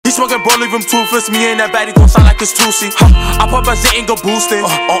smoking bro, leave him toothless. Me and that baddie gon' sound like it's Tusi. I pop a zit and go boosted.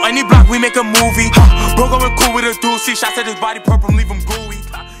 On any block, we make a movie. Bro going cool with a doozy. Shots at his body purple, leave him gooey.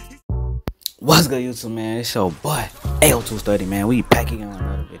 What's good, YouTube, man? It's your boy AyoTooSturdy, man. We back again on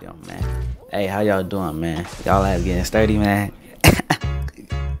another video, man. Hey, how y'all doing, man? Y'all have getting sturdy, man.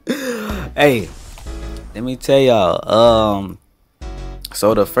 Hey, let me tell y'all.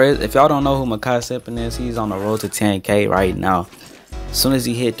 So the first, if y'all don't know who MEKAIISIMPIN is, he's on the road to 10K right now. As soon as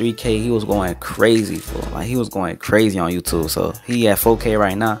he hit 3K, he was going crazy he was going crazy on YouTube. So he at 4K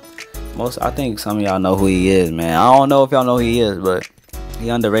right now. I think some of y'all know who he is, man. I don't know if y'all know who he is, but he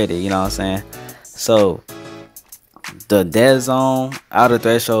underrated, you know what I'm saying? So the dead zone, outer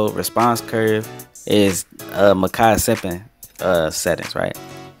threshold, response curve is MEKAIISIMPIN settings, right?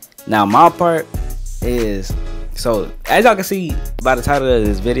 Now my part is, so as y'all can see by the title of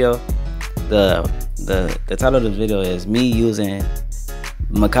this video, the title of this video is me using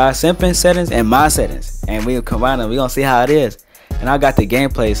MEKAIISIMPIN settings and my settings, and we combine them. We gonna see how it is. And I got the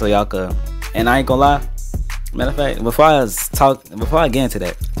gameplay so y'all could, and I ain't gonna lie, matter of fact, before I get into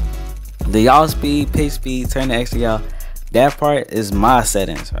that, the y'all speed, pitch speed, turn the extra y'all, that part is my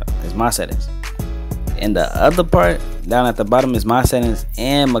settings, right? It's my settings. And the other part down at the bottom is my settings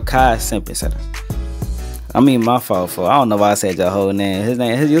and MEKAIISIMPIN settings. I mean, my fault. I don't know why I said your whole name. His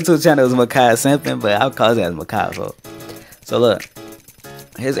YouTube channel is MEKAIISIMPIN, but I'll call it as Mekai fault. So look,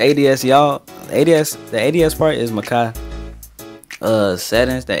 his ADS, y'all, the ADS part is Mekai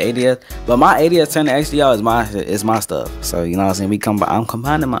settings, the ADS, but my ADS turn to extra y'all is my stuff. So you know what I'm saying? I'm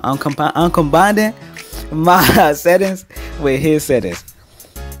combining my settings with his settings.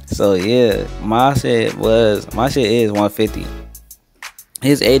 So yeah, my shit is 150.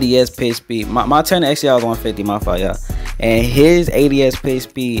 His ADS pitch speed, my turn to extra y'all is 150, my fault, y'all. And his ADS pitch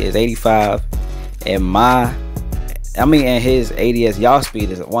speed is 85, and his ADS y'all speed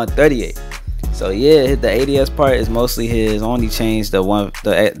is 138. So yeah, the ADS part is mostly his. Only changed the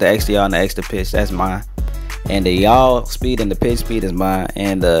extra y'all and the extra pitch. That's mine. And the y'all speed and the pitch speed is mine.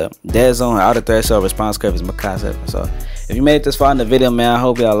 And the dead zone, outer threshold, response curve is MEKAIISIMPIN. So if you made it this far in the video, man, I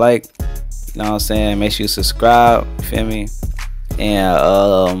hope y'all like. You know what I'm saying? Make sure you subscribe. You feel me?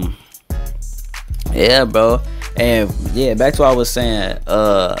 And yeah, bro. And yeah, back to what I was saying.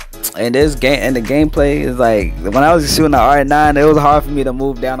 And this game and the gameplay is like, when I was shooting the R9, it was hard for me to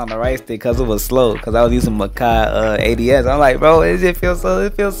move down on the right stick because it was slow, because I was using Mekai ADS. I'm like, bro, it feels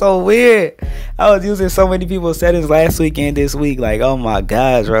so weird. I was using so many people's settings last week and this week, like, oh my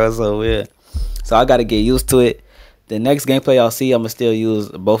gosh, bro, it's so weird. So I gotta get used to it. The next gameplay y'all see, I'm gonna still use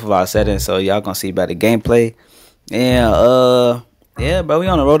both of our settings, so y'all gonna see better gameplay. And yeah, bro, we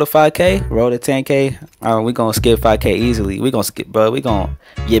on the road to 5K, road to 10K. We gonna skip 5K easily. We gonna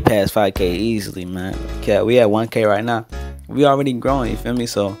get past 5K easily, man. Okay, we at 1K right now. We already growing, you feel me?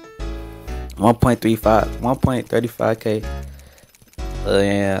 So 1.35K.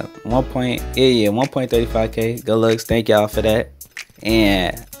 Yeah, 1.35K. Good looks, thank y'all for that.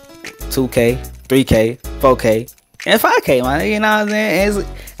 And 2K, 3K, 4K, and 5K, man. You know what I'm saying?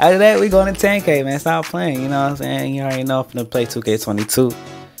 After that, we going to 10K, man. Stop playing, you know what I'm saying? You already know I'm finna play 2K22. You know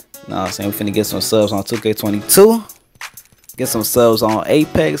what I'm saying? We finna get some subs on 2K22. Get some subs on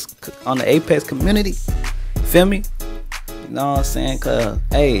Apex, on the Apex community. Feel me? You know what I'm saying? Cause,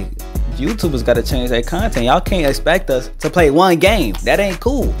 hey, YouTubers gotta change their content. Y'all can't expect us to play one game. That ain't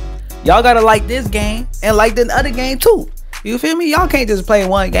cool. Y'all gotta like this game and like the other game too. You feel me? Y'all can't just play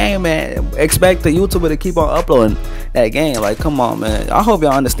one game and expect the YouTuber to keep on uploading that game. Like, come on, man. I hope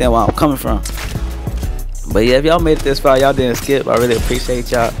y'all understand where I'm coming from. But yeah, if y'all made it this far, y'all didn't skip. I really appreciate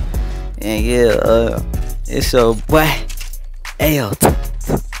y'all. And yeah, it's your boy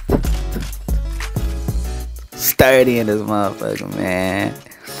AyoTooSturdy in this motherfucker, man.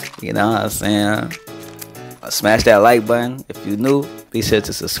 You know what I'm saying? Smash that like button if you new. Be sure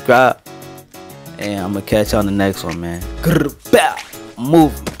to subscribe. And I'm gonna catch you on the next one, man.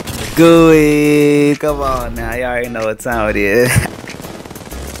 Movement. Gooey. Come on now. Y'all already know what time it is.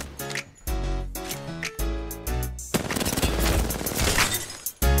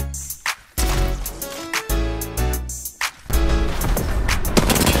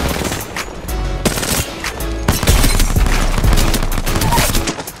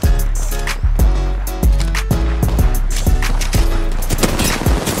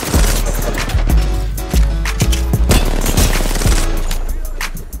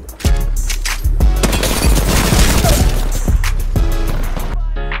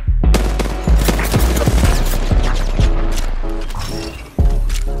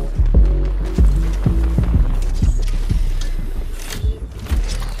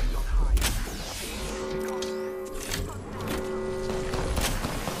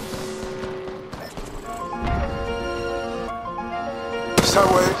 that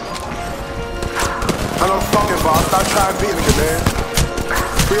way. I know the fucking vibes. Stop trying to beat nigga, man.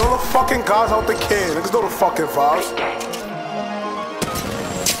 We all the fucking guys out the kid. Niggas know the fucking vibes.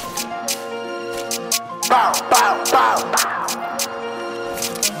 Bow, bow, bow.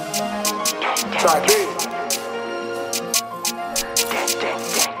 Try to beat.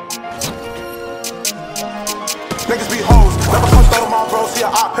 Niggas be hoes, never come throw my bro. See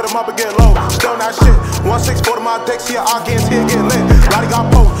a op, hit him up and get low. Still that shit. 164 to my dick, see a op, guarantee it get lit. Lottie got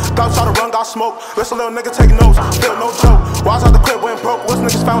poked, thought try to run, got smoke. Listen, little nigga take notes, feel no joke. Why's out the crib went broke? What's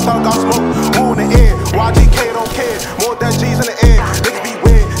niggas found out got smoke? Woo in the air, YGK don't care. More dead G's in the air, niggas be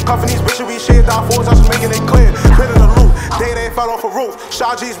weird. Cuffing these bitches, we shit, die fours, I was making it clear. Been in the loop, they fell off a roof.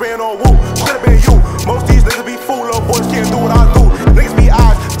 Shot G's ran on woo, could've been you. Most these niggas be fool, little boys can't do what I do. Niggas be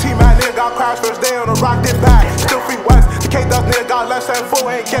eyes, T-Man nigga got crashed first day on the rock, did back. Still free west, the K-Dust nigga got less than full,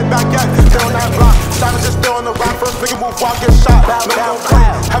 ain't get back yet. Still on that block, Simon just still on the rock. First nigga move, walk, get shot. No, don't play.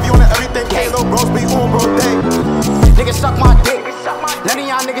 Have you on everything, K, little bros be on, bro, day. Niggas suck my dick. None of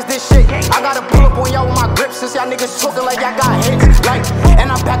y'all niggas this shit. I gotta pull up on y'all with my grip since y'all niggas talking like y'all got hits. Like, and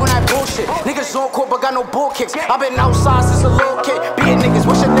I'm back on that bullshit. Niggas on court but got no bull kicks. I been outside since a little kid. Being niggas,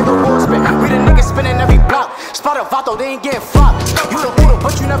 what's your nigga war spin? We the niggas spinning every block. Spot a vato, they ain't getting flopped. You the Udo,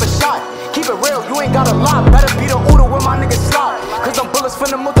 but you never shot. Keep it real, you ain't got a lot. Better be the Udo where my niggas slot. Cause them bullets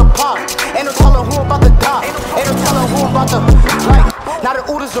finna multiply. Ain't no telling who I'm about to die. Ain't no telling who I'm about to like. Now the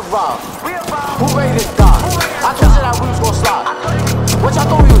Udo's arrived. Who ready to die? I told you that we was gon' slide. What y'all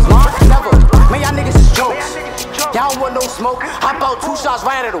thought we was lying? Never. Man, y'all niggas is jokes. Y'all don't want no smoke. Hop out 2 shots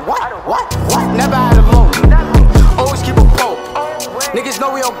right at a what? Never had a low. Always keep a pole. Niggas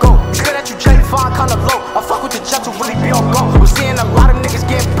know we don't go. You said that you check fine, kinda low. I fuck with the jets who really be on go. I'm seeing a lot of niggas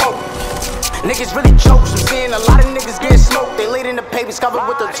getting poked. Niggas really jokes. I'm seeing a lot of niggas getting smoked. They laid in the papers covered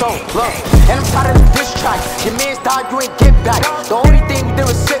with the toe. Look, and I'm tired of the diss track. Your man's died, you ain't get back. The only thing we did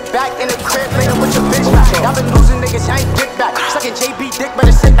was sit back in the crib later with your bitch back. Y'all been losing niggas, I ain't get back. Sucking JB dick,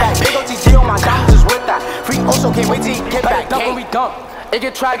 better sit back. Big OTG on my diamonds is with that. Free also can't wait till he get back. Dump when we dump. It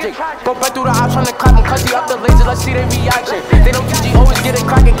get tragic. Go back through the ops trying to clap him cause he up the laser, let's see their reaction. They know TG always get it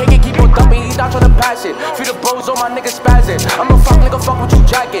cracking, can't keep on dumping, he's not trying to pass it. Free the bros on my niggas spazzing. I'm a fuck nigga, fuck with you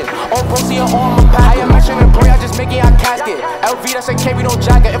jacking. On pussy or on my pack. I am action and boy, I just make it out casket. LV that's a K, we don't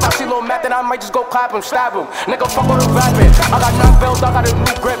jacket. If I see Lil Matt, then I might just go clap him, stab him. Nigga fuck with the rapping. I got 9 bells, I got a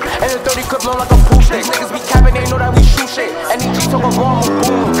new grip. And the 30 clip blown like a pool stick. Niggas be capping, they know that we shoot shit. Any G talk a bomb,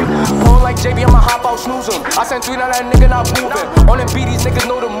 boom. Pull like JB, I'ma hop out, snooze him. I sent 3 now that nigga not moving. On them beat, these niggas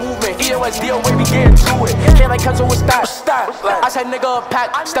know the movement. EOS, DOA, we getting to it. Can't like cancel with stats. I said nigga a pack.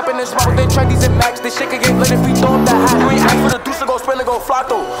 Step in this mouth, then trendies and max. This shit can get lit if we throw up that hat. You ain't ask for the deuce to go spin and go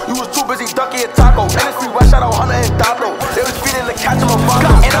flotto. You was too busy ducking and taco. Industry West, shout out Hunter and Dato. They was feeding the catch of a vato.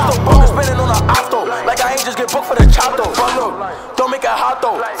 And I'm the bummer spinning on the opto. Like I ain't just get booked for the chop though. But look, don't make it hot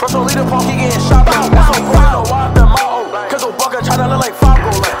though. First one leader punk, he getting shot though. That's so cool, I know why I'm the motto. Cause old bucket tryna look like Faco.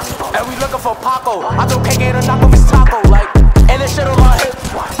 And we looking for Paco. I told KK to knock off his taco. Like, and this shit on my hip.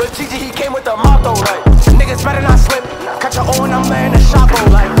 But GG, he came with the motto. Like, niggas better not slip. Catch your own, I'm laying the shop.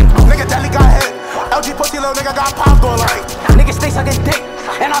 Like, Nigga Deli got hit. LG pussy little nigga got popped on like. niggas stay sucking dick.